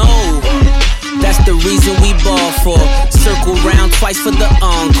 you know. That's the reason we ball for. Circle round twice for the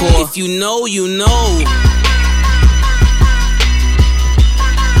encore. If you know, you know.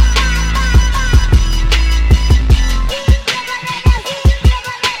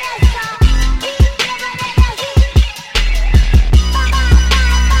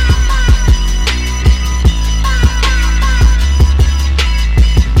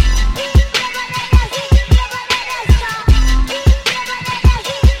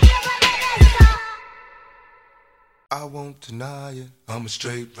 deny it. I'm a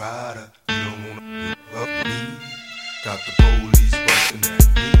straight rider. You don't wanna up me. Got the police busting at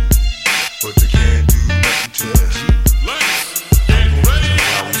me, but they can't do nothing to me. Let's get ready to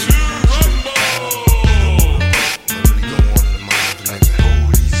rumble. I really don't want to mind like the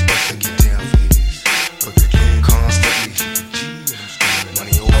police busting get down for this, but they can't constantly.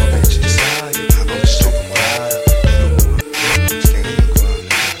 Money over bitches. I'm just open wide.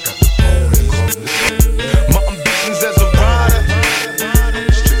 My ambitions as a rider.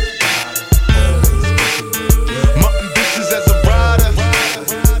 My ambitions as a rider.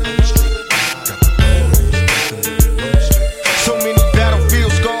 So many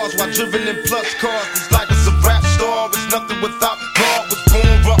battlefield scars while driven in plus cars. This life is a rap star. It's nothing without God. Was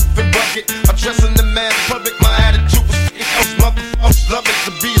born rough and rugged. I dress in the mass public. My attitude was motherfuckers love it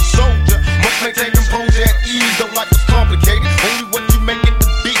to be a soldier. Must maintain composure at ease. Though life is complicated. Only what you make it to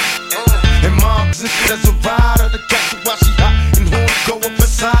be. And mom's and shit as a rider. The catch her while she hot and horns go up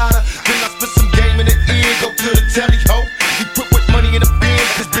inside her. Then I spit some game in the ear. Go to the telly ho. He put with money in the bin.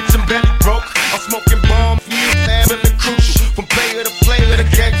 This bitch I'm belly broke. I'm smoking bomb. Feeling crucial. From player to player. The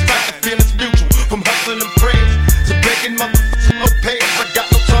game start to feelings mutual. From hustling and prayers to begging motherfuckers no payers. I got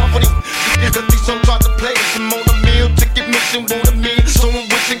no time for these. Cause these songs try to play us. I'm on a meal. Ticket mission. Want a meal. So I'm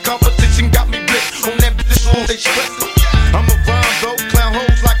wishing competition got me blitzed. On that bitch all they stressing. I'm a rhyme though. Clown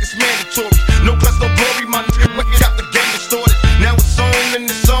hoes like it's mandatory. No class, no glory. My nigga got the game distorted. Now it's on and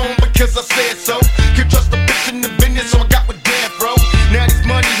it's on because I said so. Can't trust a bitch in the business, so I got with Dan, bro. Now these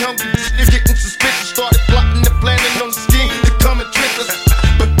money hungry is getting suspicious. Started plotting and planning on the scheme to come and trick us.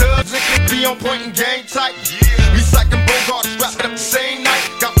 But thugs can be on point and game tight. Recycling Bogart, strapped it up the same night.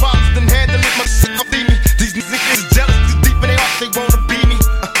 Got problems, then handle it. My shit don't leave me. These niggas is jealous, too deep in their heart, they wanna be me.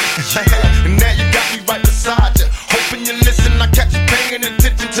 And now you got me right beside you. Hoping you listen, I catch you paying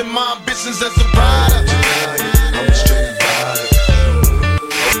attention to my ambitions as a rider. I'm a straight rider.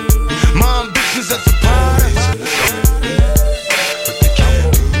 My ambitions as a rider. But they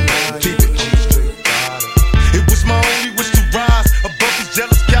can't do nothing. It was my only wish to rise above these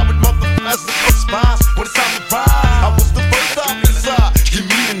jealous coward motherfuckers and spies. When it's time to ride, I was the first off inside. Give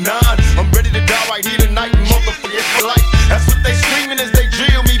me the 9. I'm ready to die right here tonight, motherfucker, for life. That's what they screaming as they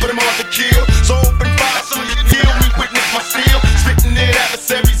drill me, but I'm hard to kill. So open fire, so you feel me, witness my steel. Spitting it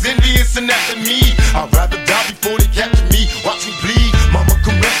adversaries, envious and after me. I'd rather die before they capture me. Watch me bleed. Mama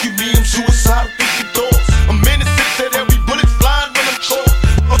come rescue me. I'm suicidal, thinking thoughts. I'm innocent, said every bullet's flying when I'm caught.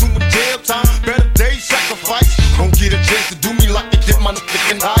 I'm doing jail time, better days sacrifice. Don't get a chance to do me like they did my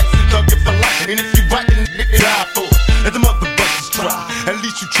nigga in high. Thug it for life, and if you right, then nigga die for it. Let the motherfuckers try. At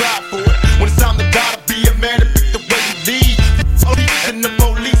least you tried for it. When it's time to die, to be a man to pick the way you lead. Police and the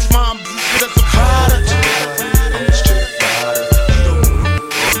police, mom, that's a rider. I'm a straight rider.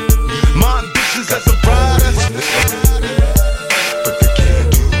 My ambitions as a rider. But they can't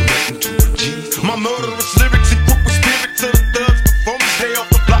do nothing to a G. My murderous lyrics equip with spirit to the thugs before me. Stay off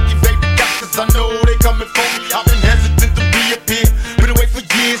the block, you baby got, cause I know they coming for me. I've been hesitant to reappear. Been away for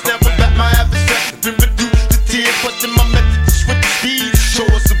years, never back my adversary. Been reduced to tears, pushing my method to switch the speed. Show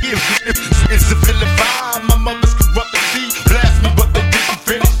us a bit. It's a villain vibe. My mother's corrupt and see. Blast me, but they didn't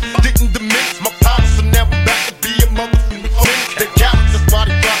finish. Didn't diminish my power, so now I'm back to be a motherfucking finish. They cowards, that's why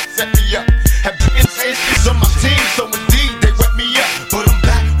they try to set me up. Have been instances on my team, so indeed they wet me up. But I'm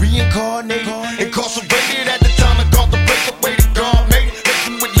back, reincarnated, incarcerated at the time I called the breakaway to God made it.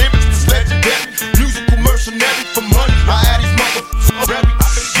 Listen with lyrics that's legendary. Musical mercenary for money. I had these motherfuckers already.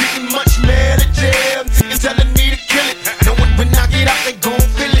 Getting much mad at jail. Niggas telling me to kill it. Knowing when I get out, they gon'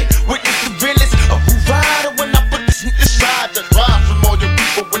 feel it. Witness the realest of who rider when I put this in the side. Just rise from all your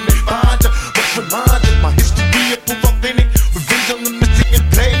people when they find you. But remind you, my history is proof authentic. Revenge on the mystic and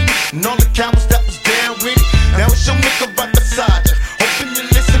played. And all the cowards that was down with it. Now it's your nigga right beside you. Hoping you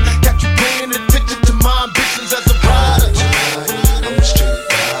listen. Got you paying attention to my ambitions as a rider. I'm a straight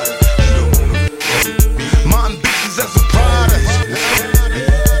rider. You don't wanna my ambitions as a rider.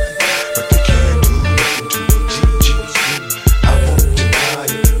 But they can't do nothing to a G. I won't deny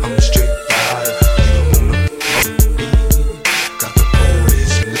it. I'm a straight rider. You don't wanna got the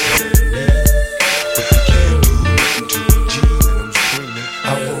police in the but they can't do nothing to a G. And I'm screaming.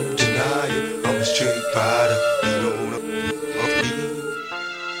 I won't deny it. I'm a straight rider. You don't wanna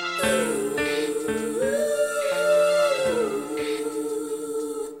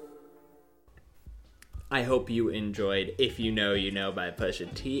I hope you enjoyed If You Know, You Know by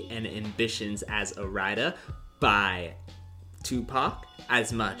Pusha T and Ambitions as a Rider by Tupac.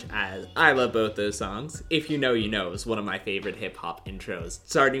 as much as I love both those songs. If You Know, You Know is one of my favorite hip-hop intros,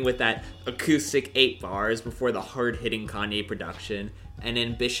 starting with that acoustic 8 bars before the hard-hitting Kanye production, and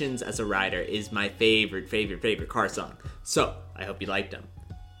Ambitions as a Rider is my favorite car song. So, I hope you liked them.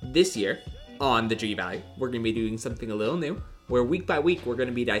 This year, on the G Value, we're going to be doing something a little new, where week by week we're going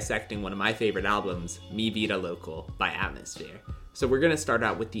to be dissecting one of my favorite albums, Mi Vida Local by Atmosphere. So we're going to start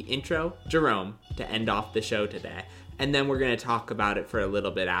out with the intro, Jerome, to end off the show today, and then we're going to talk about it for a little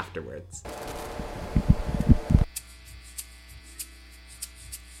bit afterwards.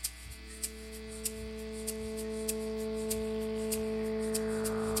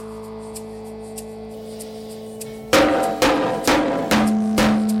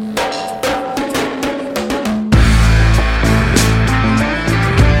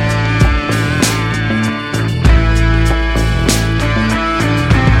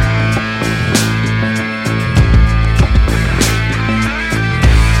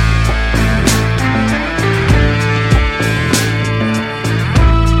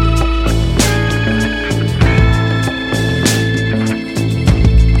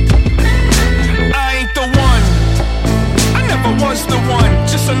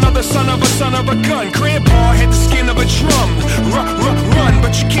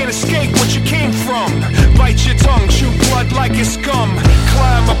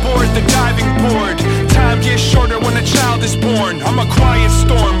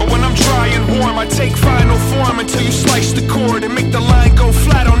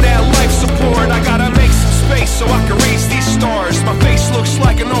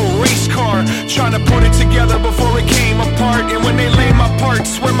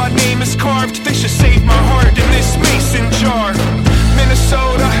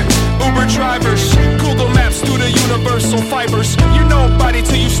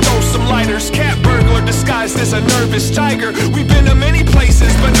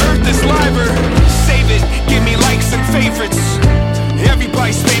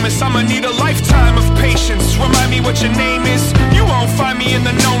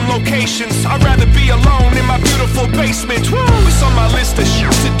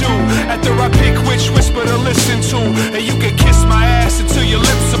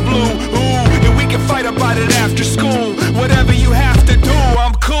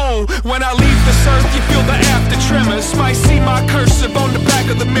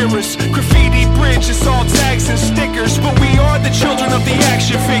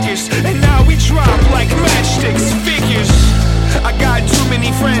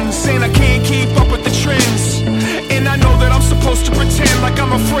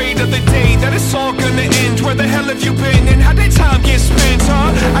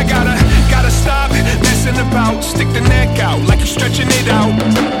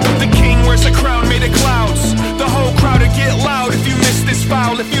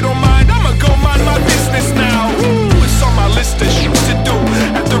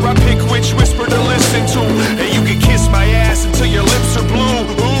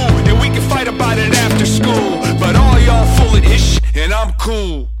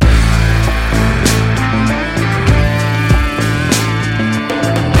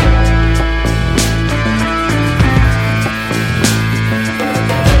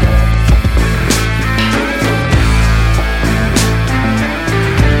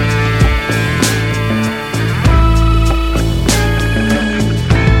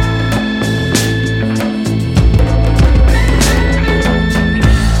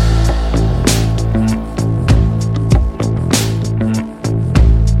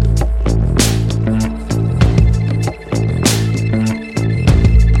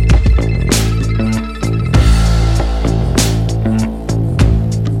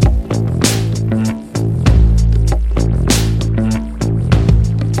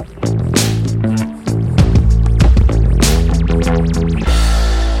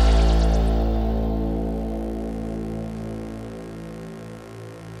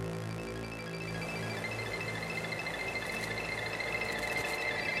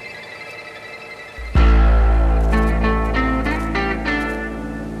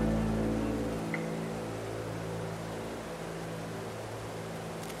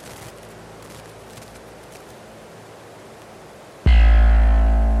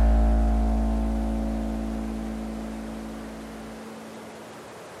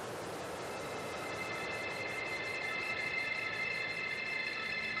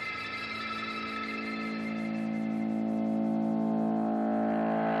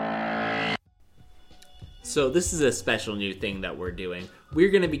 So this is a special new thing that we're doing. We're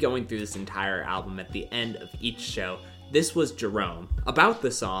going to be going through this entire album at the end of each show. This was Jerome. About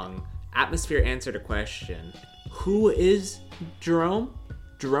the song, Atmosphere answered a question. Who is Jerome?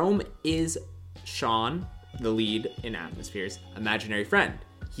 Jerome is Sean, the lead in Atmosphere's imaginary friend.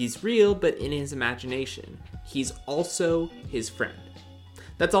 He's real, but in his imagination. He's also his friend.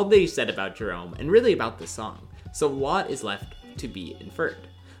 That's all they said about Jerome, and really about the song, so a lot is left to be inferred.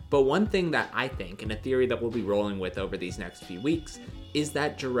 But one thing that I think, and a theory that we'll be rolling with over these next few weeks, is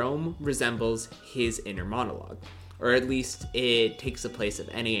that Jerome resembles his inner monologue, or at least it takes the place of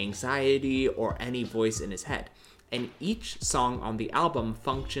any anxiety or any voice in his head. And each song on the album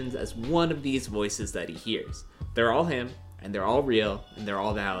functions as one of these voices that he hears. They're all him, and they're all real, and they're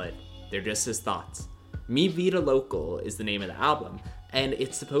all valid. They're just his thoughts. Mi Vida Local is the name of the album, and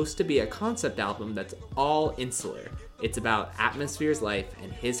it's supposed to be a concept album that's all insular. It's about Atmosphere's life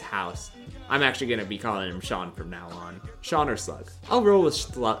and his house. I'm actually going to be calling him Sean from now on. Sean or Slug. I'll roll with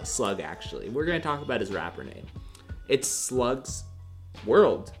Slug, actually. We're going to talk about his rapper name. It's Slug's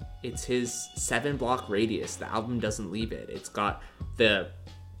world. It's his 7-block radius. The album doesn't leave it. It's got the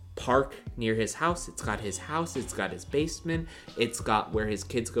park near his house. It's got his house. It's got his basement. It's got where his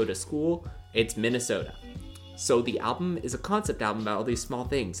kids go to school. It's Minnesota. So the album is a concept album about all these small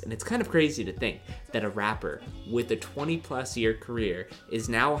things, and it's kind of crazy to think that a rapper with a 20-plus year career is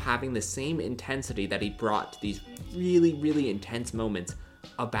now having the same intensity that he brought to these really, really intense moments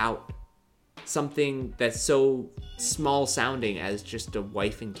about something that's so small sounding as just a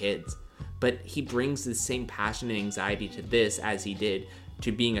wife and kids. But he brings the same passion and anxiety to this as he did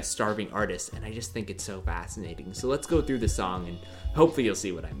to being a starving artist, and I just think it's so fascinating. So let's go through the song, and hopefully you'll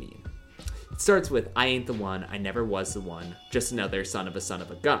see what I mean. It starts with, I ain't the one, I never was the one, just another son of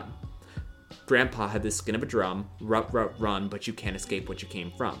a gun. Grandpa had the skin of a drum, run, but you can't escape what you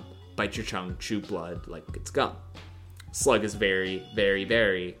came from. Bite your tongue, chew blood like it's gum. Slug is very, very,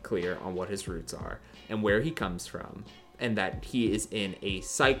 very clear on what his roots are and where he comes from, and that he is in a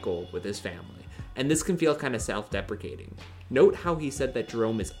cycle with his family. And this can feel kind of self-deprecating. Note how he said that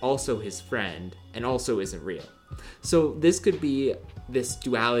Jerome is also his friend and also isn't real. So this could be this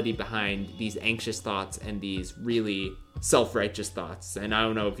duality behind these anxious thoughts and these really self-righteous thoughts. And I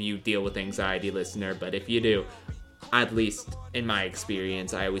don't know if you deal with anxiety, listener, but if you do, at least in my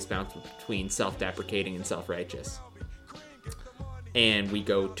experience, I always bounce between self-deprecating and self-righteous. And we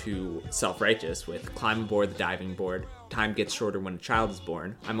go to self-righteous with climb aboard the diving board. Time gets shorter when a child is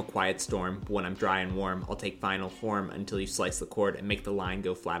born. I'm a quiet storm, but when I'm dry and warm, I'll take final form until you slice the cord and make the line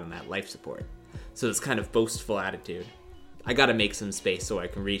go flat on that life support. So this kind of boastful attitude. I gotta make some space so I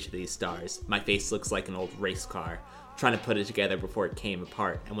can reach these stars. My face looks like an old race car, trying to put it together before it came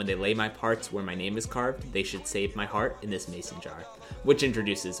apart. And when they lay my parts where my name is carved, they should save my heart in this mason jar. Which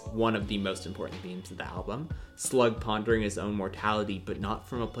introduces one of the most important themes of the album. Slug pondering his own mortality, but not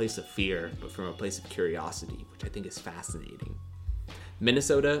from a place of fear, but from a place of curiosity, which I think is fascinating.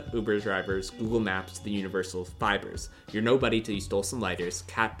 Minnesota, Uber drivers, Google Maps to the universal fibers. You're nobody till you stole some lighters.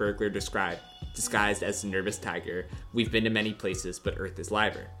 Cat burglar disguised as a nervous tiger. We've been to many places, but Earth is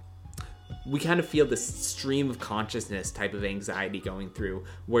liver. We kind of feel this stream of consciousness type of anxiety going through,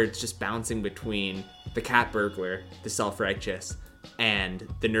 where it's just bouncing between the cat burglar, the self-righteous, and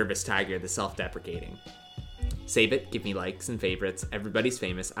the nervous tiger, the self-deprecating. Save it, give me likes and favorites. Everybody's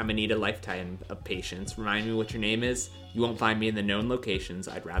famous. I'm gonna need a lifetime of patience. Remind me what your name is. You won't find me in the known locations.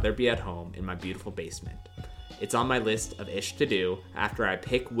 I'd rather be at home in my beautiful basement. It's on my list of ish to do after I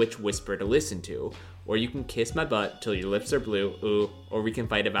pick which whisper to listen to. Or you can kiss my butt till your lips are blue, ooh, or we can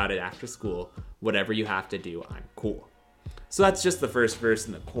fight about it after school. Whatever you have to do, I'm cool. So that's just the first verse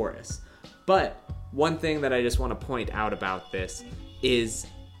and the chorus. But one thing that I just want to point out about this is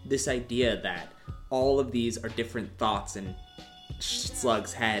this idea that all of these are different thoughts in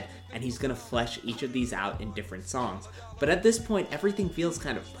Slug's head, and he's gonna flesh each of these out in different songs. But at this point, everything feels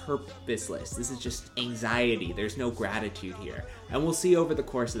kind of purposeless. This is just anxiety. There's no gratitude here. And we'll see over the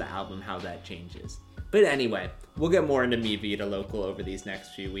course of the album how that changes. But anyway, we'll get more into Mi Vida Local over these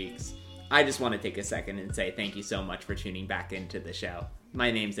next few weeks. I just want to take a second and say thank you so much for tuning back into the show. My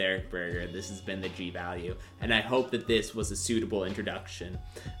name's Eric Berger, this has been the G Value, and I hope that this was a suitable introduction.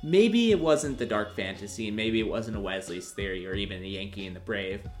 Maybe it wasn't the dark fantasy, maybe it wasn't a Wesley's Theory, or even a Yankee and the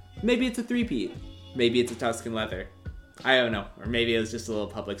Brave. Maybe it's a three-peat. Maybe it's a Tuscan Leather. I don't know, or maybe it was just a little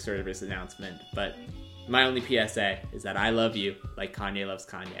public service announcement, but my only PSA is that I love you like Kanye loves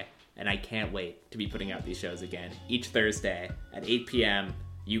Kanye, and I can't wait to be putting out these shows again each Thursday at 8 p.m.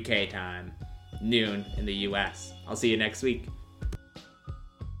 UK time, noon in the US. I'll see you next week.